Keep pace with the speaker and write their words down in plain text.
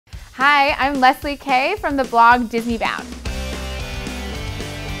Hi, I'm Leslie Kay from the blog DisneyBound.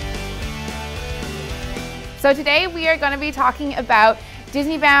 So today we are going to be talking about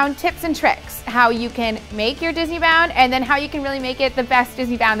DisneyBound tips and tricks, how you can make your DisneyBound and then how you can really make it the best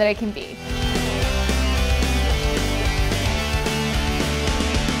DisneyBound that it can be.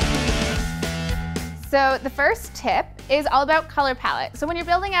 So the first tip is all about color palette. So when you're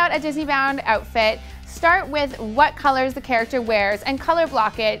building out a DisneyBound outfit, start with what colors the character wears and color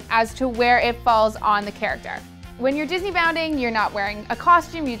block it as to where it falls on the character. When you're DisneyBounding, you're not wearing a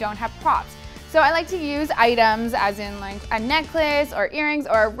costume, you don't have props. So I like to use items as in like a necklace or earrings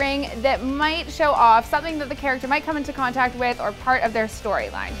or a ring that might show off something that the character might come into contact with or part of their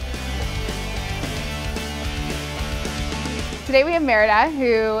storyline. Today we have Merida,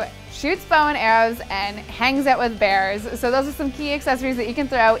 who shoots bow and arrows and hangs out with bears. So those are some key accessories that you can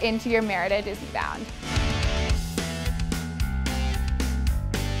throw into your Merida DisneyBound.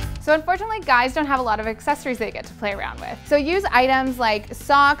 So unfortunately, guys don't have a lot of accessories they get to play around with. So use items like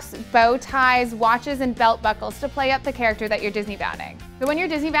socks, bow ties, watches, and belt buckles to play up the character that you're DisneyBounding. So when you're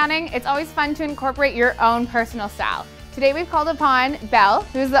DisneyBounding, it's always fun to incorporate your own personal style. Today we've called upon Belle,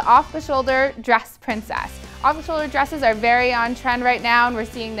 who's the off-the-shoulder dress princess. Off-the-shoulder dresses are very on trend right now, and we're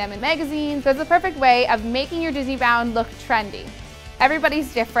seeing them in magazines, so it's a perfect way of making your DisneyBound look trendy.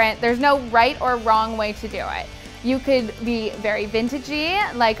 Everybody's different. There's no right or wrong way to do it. You could be very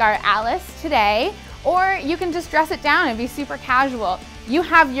vintagey, like our Alice today, or you can just dress it down and be super casual. You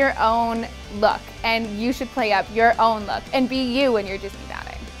have your own look, and you should play up your own look and be you when you're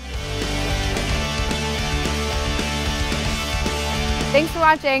DisneyBounding. Thanks for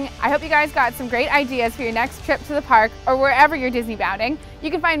watching. I hope you guys got some great ideas for your next trip to the park or wherever you're DisneyBounding. You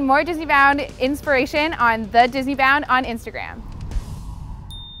can find more DisneyBound inspiration on the DisneyBound on Instagram.